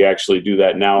 And we actually do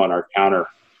that now in our counter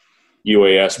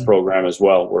UAS program as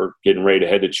well. We're getting ready to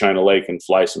head to China Lake and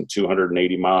fly some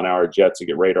 280 mile an hour jets and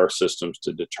get radar systems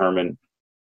to determine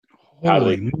how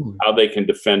they can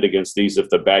defend against these if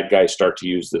the bad guys start to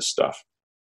use this stuff.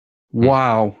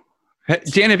 Wow.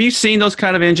 Dan, have you seen those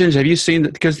kind of engines? Have you seen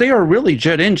that? Because they are really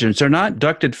jet engines. They're not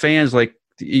ducted fans like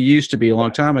it used to be a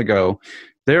long time ago.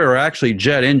 They are actually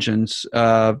jet engines.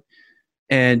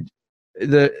 And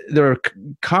they're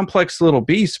complex little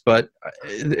beasts, but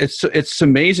it's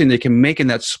amazing they can make it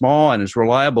that small and it's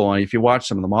reliable. And if you watch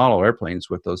some of the model airplanes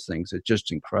with those things, it's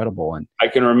just incredible. And I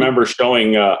can remember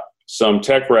showing some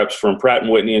tech reps from Pratt &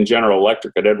 Whitney and General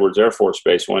Electric at Edwards Air Force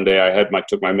Base one day.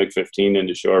 Took my MiG-15 in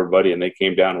to show everybody, and they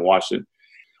came down and watched it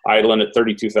idling at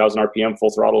 32,000 RPM,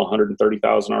 full throttle,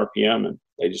 130,000 RPM, and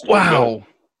they just wow,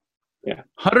 yeah,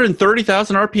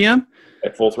 130,000 RPM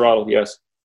at full throttle, yes.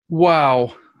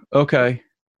 Wow. Okay.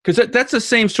 Because that's the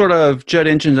same sort of jet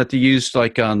engine that they use,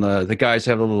 like on the guys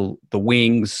have the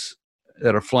wings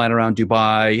that are flying around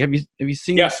Dubai. Have you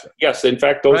seen? Yes. In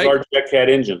fact, those are JetCat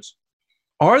engines.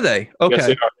 Are they? Okay. Yes,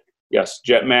 they are. Yes,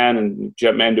 Jetman and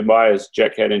Jetman Dubai is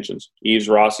JetCat engines. Yves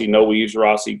Rossi, Yves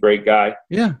Rossi, great guy.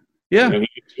 Yeah. You know,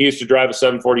 he used to drive a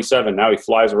 747. Now he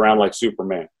flies around like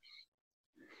Superman.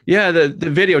 Yeah, the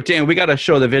video, Dan, we got to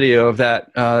show the video of that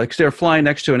because they were flying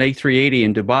next to an A380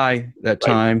 in Dubai that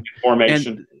time.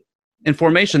 In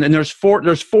formation. And there's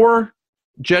four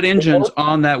jet engines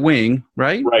on that wing,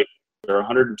 right? Right. They're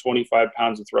 125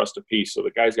 pounds of thrust apiece. So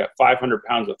the guy's got 500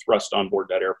 pounds of thrust on board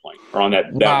that airplane or on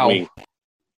that wing.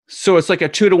 So it's like a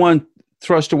 2-to-1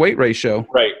 thrust to weight ratio.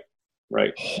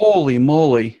 Right. Holy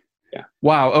moly. Yeah.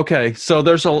 Wow. Okay. So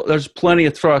there's plenty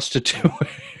of thrust to do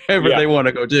whatever they want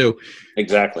to go do.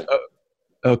 Exactly.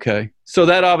 Okay. So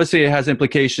that obviously has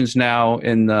implications now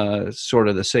in the sort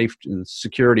of the safety and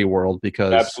security world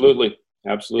because absolutely.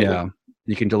 Yeah.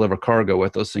 You can deliver cargo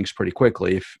with those things pretty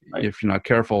quickly if you're not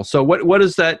careful. So what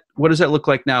does that look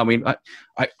like now? I mean,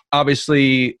 I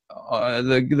obviously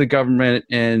the government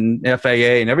and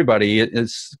FAA and everybody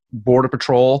is Border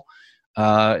Patrol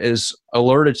is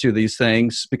alerted to these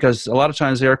things because a lot of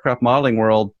times the aircraft modeling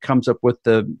world comes up with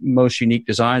the most unique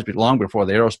designs, but long before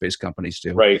the aerospace companies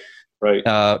do. Right.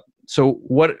 So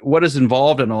what is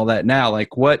involved in all that now?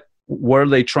 Like what are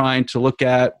they trying to look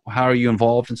at? How are you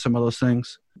involved in some of those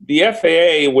things? The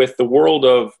FAA, with the world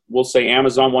of, we'll say,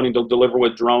 Amazon wanting to deliver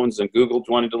with drones and Google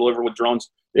wanting to deliver with drones,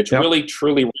 it's really,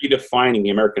 truly redefining the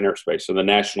American airspace and the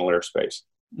national airspace.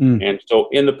 And so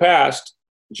in the past,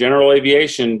 general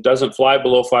aviation doesn't fly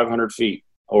below 500 feet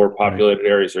over populated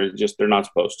areas. They're not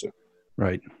supposed to.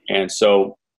 Right. And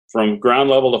so from ground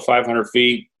level to 500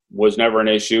 feet was never an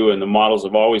issue. And the models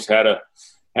have always had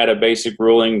a basic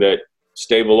ruling that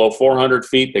stay below 400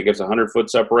 feet. That gives 100-foot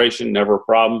separation, never a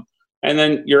problem. And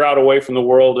then you're out away from the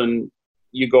world and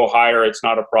you go higher. It's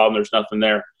not a problem. There's nothing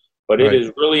there. But it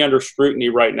is really under scrutiny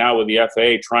right now with the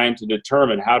FAA trying to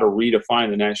determine how to redefine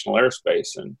the national airspace.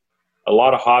 And a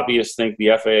lot of hobbyists think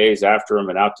the FAA is after them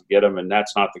and out to get them, and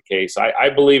that's not the case. I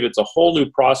believe it's a whole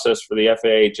new process for the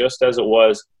FAA, just as it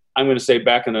was, I'm going to say,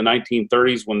 back in the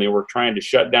 1930s when they were trying to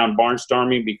shut down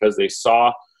barnstorming because they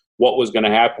saw what was going to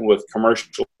happen with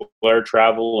commercial air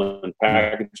travel and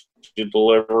package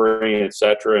delivery, et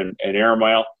cetera, and air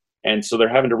mail. And so they're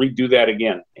having to redo that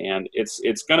again. And it's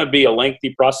going to be a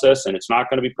lengthy process, and it's not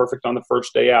going to be perfect on the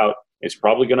first day out. It's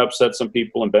probably going to upset some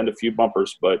people and bend a few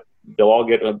bumpers, but they'll all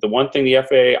get the one thing the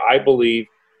FAA, I believe,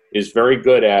 is very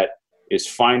good at is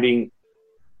finding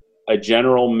a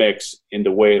general mix in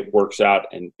the way it works out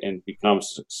and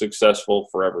becomes successful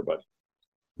for everybody.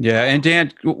 Yeah, and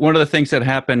Dan, one of the things that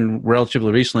happened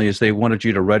relatively recently is they wanted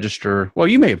you to register. Well,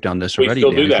 you may have done this already.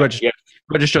 We still do that.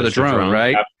 Register the drone,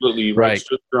 right? Absolutely. You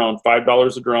register the drone,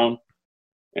 $5 a drone.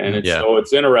 And so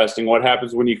it's interesting. What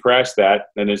happens when you crash that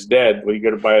and it's dead? Well, you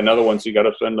got to buy another one, so you got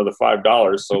to spend another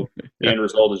 $5. So the end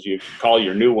result is you call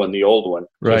your new one the old one.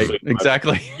 Right, so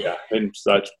exactly. And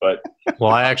such. But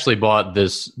well, I actually bought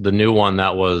the new one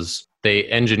that was, they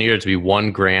engineered it to be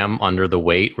 1 gram under the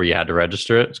weight where you had to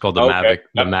register it. It's called the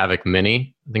Mavic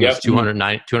Mini. I think it's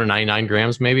 299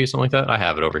 grams, maybe, something like that. I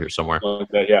have it over here somewhere.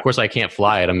 Of course, I can't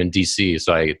fly it. I'm in DC,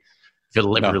 so if it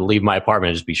were to leave my apartment,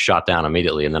 I'd just be shot down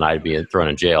immediately, and then I'd be thrown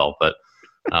in jail. But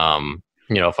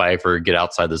if I ever get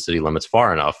outside the city limits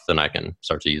far enough, then I can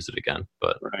start to use it again.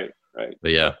 But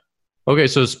But yeah. Okay,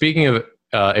 so speaking of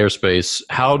airspace,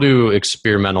 how do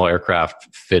experimental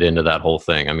aircraft fit into that whole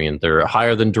thing? I mean, they're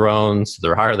higher than drones,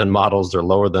 they're higher than models, they're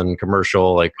lower than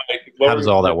commercial. Like, how does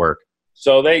all that work?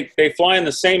 So they fly in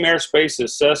the same airspace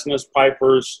as Cessnas,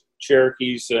 Pipers,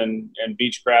 Cherokees, and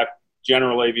Beechcraft,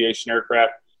 general aviation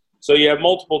aircraft. So you have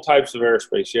multiple types of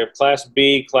airspace. You have Class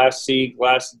B, Class C,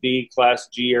 Class D, Class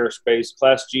G airspace.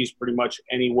 Class G is pretty much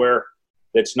anywhere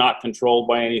that's not controlled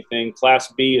by anything.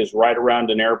 Class B is right around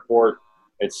an airport,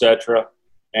 etc.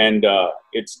 And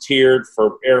it's tiered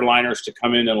for airliners to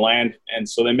come in and land. And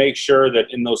so they make sure that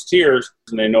in those tiers,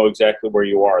 and they know exactly where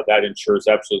you are. That ensures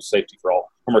absolute safety for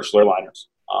all commercial airliners.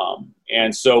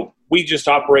 And so we just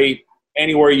operate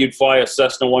anywhere you'd fly a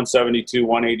Cessna 172,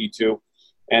 182,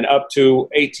 and up to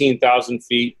 18,000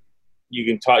 feet, you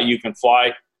can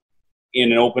fly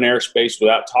in an open airspace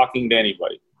without talking to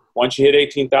anybody. Once you hit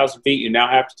 18,000 feet, you now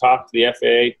have to talk to the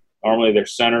FAA. Normally, they're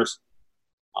centers,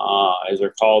 as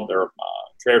they're called. They're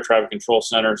air traffic control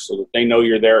centers, so that they know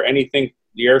you're there. Anything,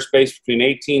 the airspace between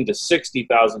 18 to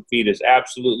 60,000 feet is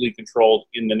absolutely controlled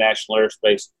in the national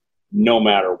airspace, no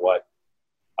matter what.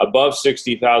 Above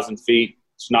 60,000 feet,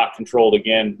 it's not controlled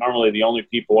again. Normally, the only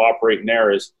people operating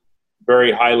there is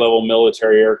very high-level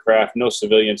military aircraft. No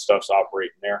civilian stuff's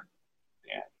operating there,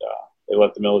 and they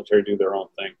let the military do their own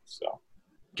thing. So,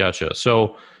 gotcha.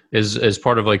 So, as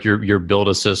part of like your build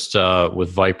assist with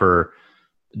Viper,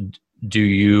 do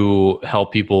you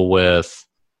help people with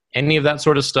any of that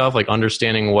sort of stuff, like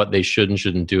understanding what they should and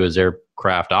shouldn't do as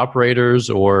aircraft operators,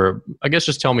 or I guess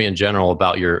just tell me in general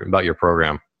about your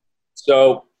program?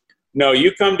 So, no,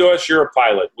 you come to us, you're a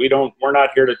pilot. We're not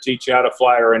here to teach you how to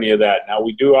fly or any of that. Now,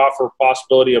 we do offer a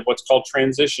possibility of what's called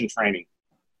transition training.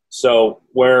 So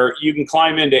where you can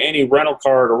climb into any rental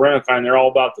car or rental car, and they're all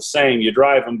about the same. You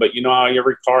drive them, but you know how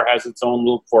every car has its own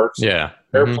little quirks. Yeah.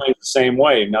 Airplanes the same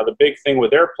way. Now, the big thing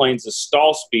with airplanes is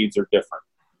stall speeds are different,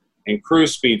 and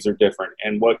cruise speeds are different,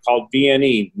 and what called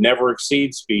VNE, never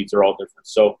exceed speeds, are all different.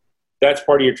 So that's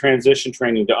part of your transition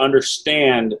training, to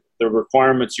understand the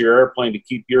requirements of your airplane to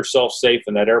keep yourself safe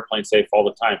and that airplane safe all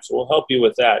the time. So we'll help you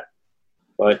with that.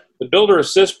 But the Builder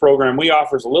Assist program we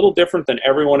offer is a little different than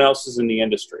everyone else's in the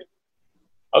industry.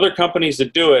 Other companies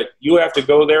that do it, you have to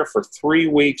go there for 3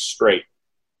 weeks straight.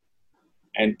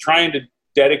 And trying to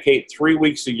dedicate 3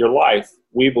 weeks of your life,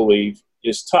 we believe,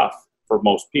 is tough for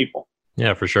most people.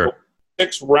 Yeah, for sure.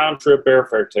 6 round-trip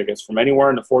airfare tickets from anywhere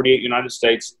in the 48 United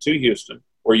States to Houston,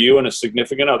 where you and a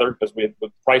significant other, because with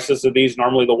prices of these,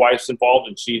 normally the wife's involved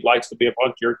and she likes to be a part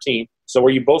of your team. So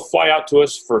where you both fly out to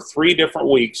us for 3 different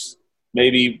weeks,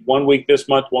 maybe 1 week this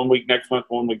month, 1 week next month,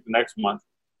 1 week the next month.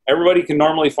 Everybody can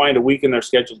normally find a week in their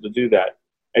schedule to do that.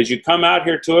 As you come out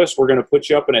here to us, we're going to put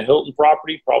you up in a Hilton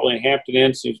property, probably in Hampton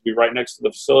Inn, seems to be right next to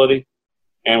the facility,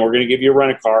 and we're going to give you a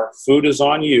rent-a-car. Food is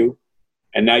on you,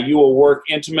 and now you will work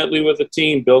intimately with the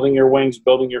team, building your wings,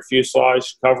 building your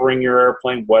fuselage, covering your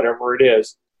airplane, whatever it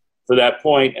is, for that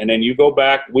point. And then you go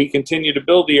back, we continue to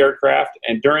build the aircraft,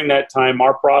 and during that time,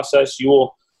 our process, you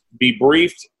will be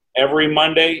briefed every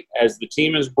Monday as the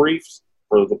team is briefed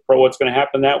for what's going to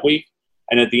happen that week.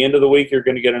 And at the end of the week, you're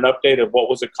going to get an update of what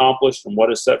was accomplished and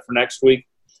what is set for next week.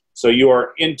 So you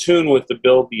are in tune with the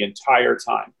build the entire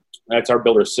time. That's our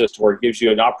Builder Assist, where it gives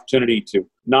you an opportunity to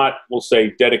not, we'll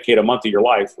say, dedicate a month of your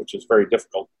life, which is very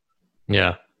difficult.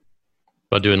 Yeah,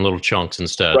 but doing little chunks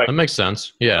instead. Right. That makes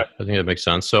sense. Yeah, right. I think that makes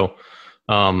sense. So,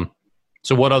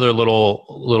 so what other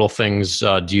little things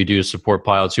do you do to support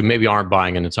pilots who maybe aren't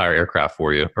buying an entire aircraft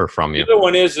for you or from you? The other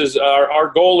one is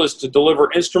our goal is to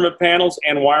deliver instrument panels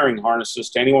and wiring harnesses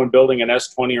to anyone building an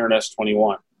S-20 or an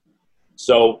S-21.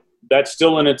 So that's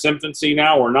still in its infancy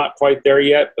now. We're not quite there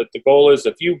yet, but the goal is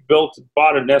if you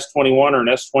bought an S-21 or an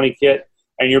S-20 kit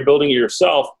and you're building it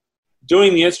yourself,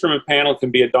 doing the instrument panel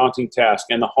can be a daunting task,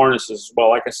 and the harnesses as well.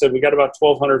 Like I said, we got about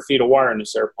 1,200 feet of wire in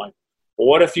this airplane. Well,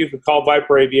 what if you could call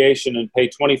Viper Aviation and pay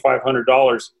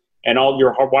 $2,500 and all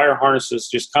your wire harnesses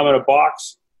just come in a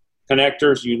box,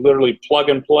 connectors, you literally plug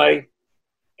and play,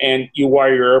 and you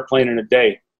wire your airplane in a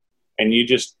day. And you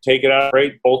just take it out,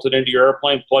 bolt it into your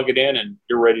airplane, plug it in, and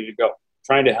you're ready to go.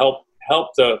 Trying to help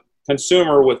the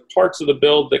consumer with parts of the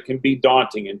build that can be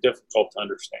daunting and difficult to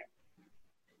understand.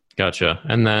 Gotcha.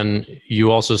 And then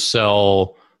you also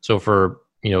sell, so for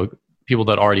people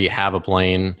that already have a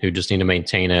plane who just need to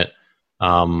maintain it,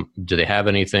 do they have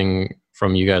anything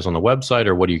from you guys on the website,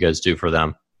 or what do you guys do for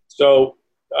them? So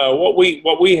what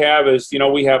we have is,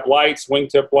 we have lights,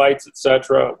 wingtip lights,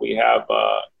 etc. We have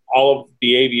all of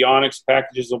the avionics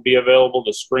packages will be available,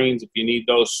 the screens if you need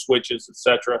those, switches,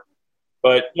 etc.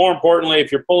 But more importantly,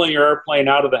 if you're pulling your airplane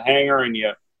out of the hangar and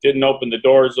you didn't open the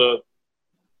doors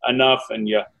enough and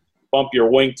you bump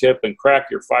your wingtip and crack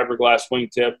your fiberglass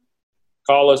wingtip,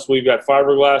 call us. We've got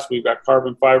fiberglass, we've got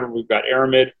carbon fiber, we've got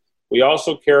aramid. We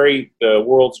also carry the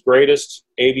world's greatest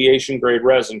aviation-grade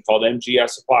resin called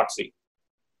MGS epoxy.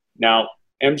 Now,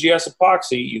 MGS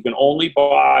epoxy, you can only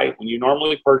buy, when you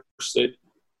normally purchase it,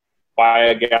 by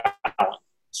a gallon.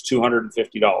 It's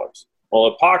 $250.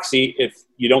 Well, epoxy, if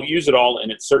you don't use it all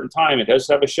in a certain time, it does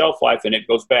have a shelf life and it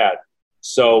goes bad.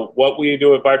 So what we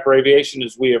do at Viper Aviation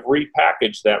is we have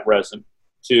repackaged that resin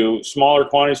to smaller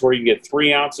quantities where you can get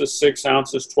 3 ounces, 6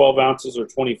 ounces, 12 ounces, or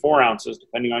 24 ounces,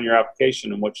 depending on your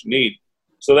application and what you need.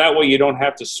 So that way you don't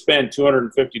have to spend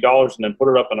 $250 and then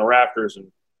put it up in the rafters,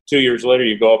 and 2 years later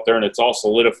you go up there and it's all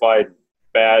solidified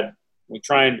bad.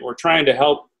 We're trying to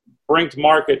help bring to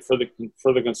market for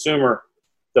the consumer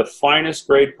the finest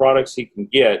grade products he can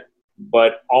get,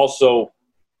 but also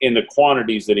in the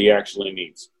quantities that he actually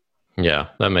needs. Yeah,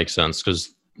 that makes sense,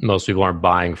 because most people aren't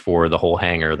buying for the whole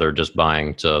hangar. They're just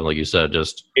buying to, like you said,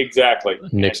 just exactly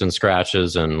nicks and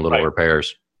scratches and little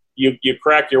repairs. You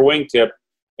crack your wingtip.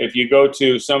 If you go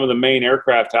to some of the main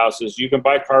aircraft houses, you can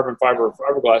buy carbon fiber or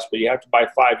fiberglass, but you have to buy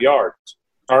 5 yards.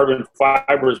 Carbon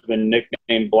fiber has been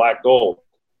nicknamed black gold.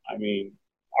 I mean,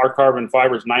 our carbon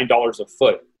fiber is $9 a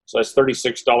foot. So that's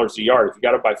 $36 a yard. If you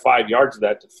got to buy 5 yards of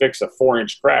that to fix a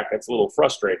 4-inch crack, that's a little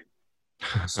frustrating.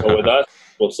 So with us,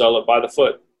 we'll sell it by the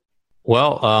foot.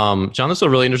 Well, John, this is a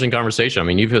really interesting conversation. I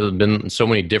mean, you've been in so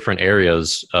many different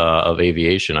areas of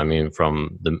aviation. I mean,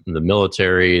 from the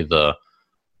military, the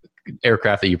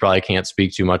aircraft that you probably can't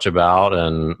speak too much about,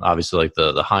 and obviously like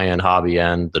the high-end hobby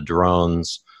end, the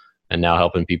drones, and now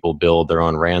helping people build their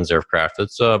own RANS aircraft.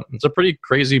 It's a pretty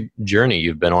crazy journey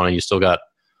you've been on, and you still got.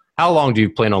 How long do you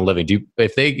plan on living?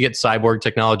 If they get cyborg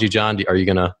technology, John, are you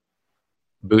gonna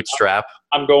bootstrap?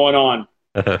 I'm going on.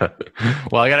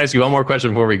 Well, I got to ask you one more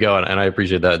question before we go, and I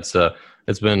appreciate that.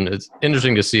 It's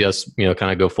interesting to see us,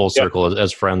 kind of go full circle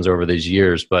as friends over these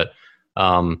years. But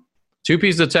 2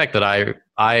 pieces of tech that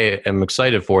I am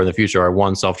excited for in the future are,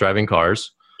 1, self-driving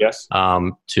cars. Yes.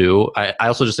 2, I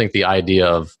also just think the idea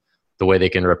of the way they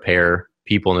can repair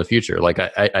people in the future. Like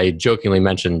I jokingly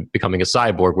mentioned becoming a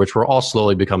cyborg, which we're all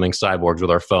slowly becoming cyborgs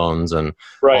with our phones and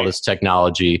all this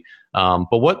technology.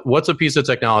 But what's a piece of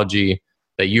technology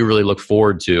that you really look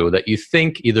forward to that you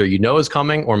think either is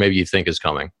coming or maybe you think is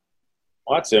coming?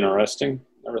 Well, that's interesting.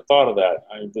 Never thought of that.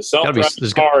 The self-driving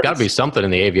there's car. Got to be something in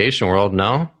the aviation world,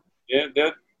 no? Yeah,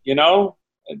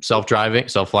 self-driving,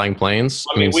 self-flying planes.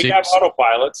 I mean, we have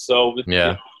autopilots, so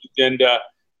yeah, and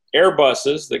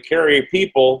Airbuses that carry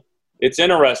people. It's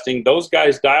interesting. Those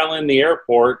guys dial in the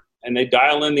airport and they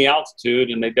dial in the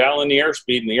altitude and they dial in the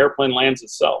airspeed, and the airplane lands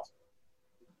itself.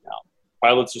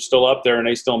 Pilots are still up there and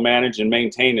they still manage and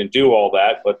maintain and do all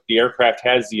that, but the aircraft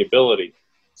has the ability.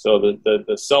 So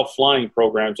the self-flying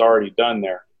program's already done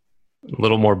there. A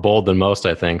little more bold than most,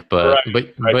 I think, but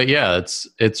yeah,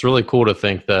 it's really cool to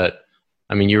think that.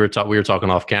 I mean, we were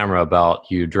talking off camera about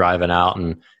you driving out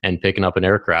and picking up an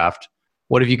aircraft.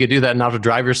 What if you could do that and not have to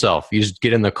drive yourself? You just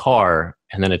get in the car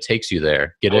and then it takes you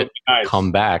there.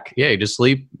 Come back. Yeah, you just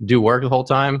sleep, do work the whole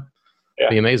time. Yeah.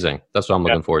 Be amazing. That's what I'm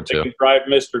looking forward to. Drive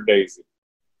Mr. Daisy.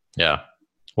 Yeah.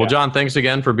 Well, John, thanks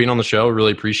again for being on the show.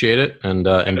 Really appreciate it. And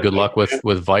good luck with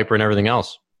Viper and everything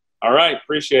else. All right.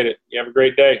 Appreciate it. You have a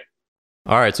great day.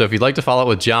 All right. So if you'd like to follow up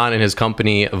with John and his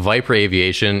company, Viper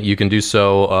Aviation, you can do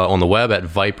so on the web at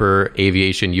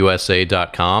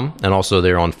viperaviationusa.com. And also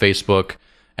they're on Facebook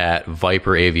at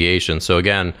Viper Aviation. So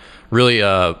again, really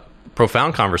a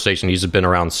profound conversation. He's been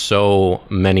around he's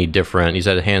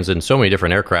had hands in so many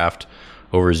different aircraft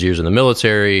over his years in the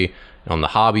military, on the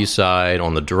hobby side,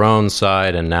 on the drone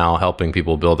side, and now helping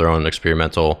people build their own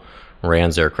experimental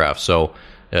RANS aircraft. So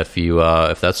if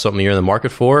that's something you're in the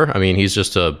market for, I mean, he's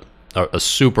just a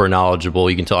super knowledgeable.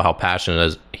 You can tell how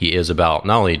passionate he is about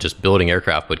not only just building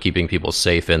aircraft, but keeping people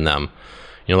safe in them.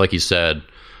 Like you said,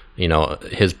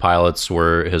 his pilots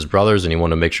were his brothers and he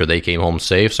wanted to make sure they came home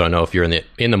safe. So I know if you're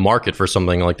in the market for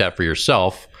something like that for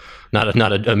yourself, not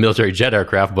a military jet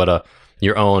aircraft, but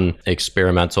your own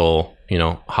experimental,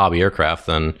 hobby aircraft,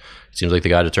 then it seems like the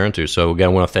guy to turn to. So again,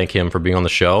 I want to thank him for being on the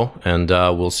show, and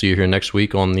we'll see you here next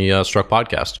week on the Struck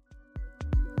Podcast.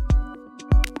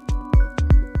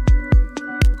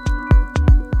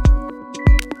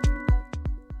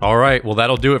 All right, well,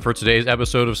 that'll do it for today's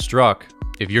episode of Struck.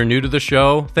 If you're new to the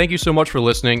show, thank you so much for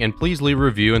listening, and please leave a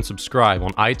review and subscribe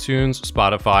on iTunes,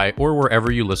 Spotify, or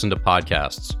wherever you listen to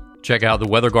podcasts. Check out the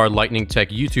WeatherGuard Lightning Tech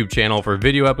YouTube channel for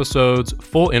video episodes,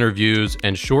 full interviews,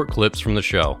 and short clips from the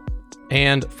show.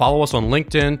 And follow us on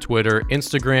LinkedIn, Twitter,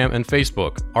 Instagram, and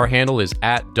Facebook. Our handle is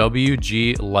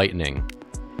 @WGLightning.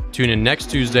 Tune in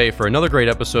next Tuesday for another great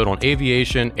episode on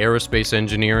aviation, aerospace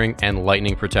engineering, and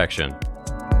lightning protection.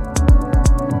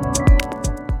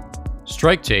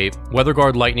 Strike Tape,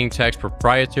 WeatherGuard Lightning Tech's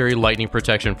proprietary lightning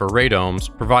protection for radomes,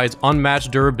 provides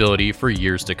unmatched durability for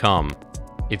years to come.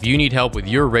 If you need help with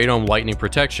your radome lightning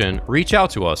protection, reach out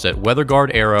to us at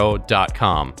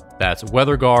weatherguardaero.com. That's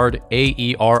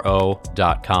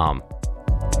weatherguardaero.com.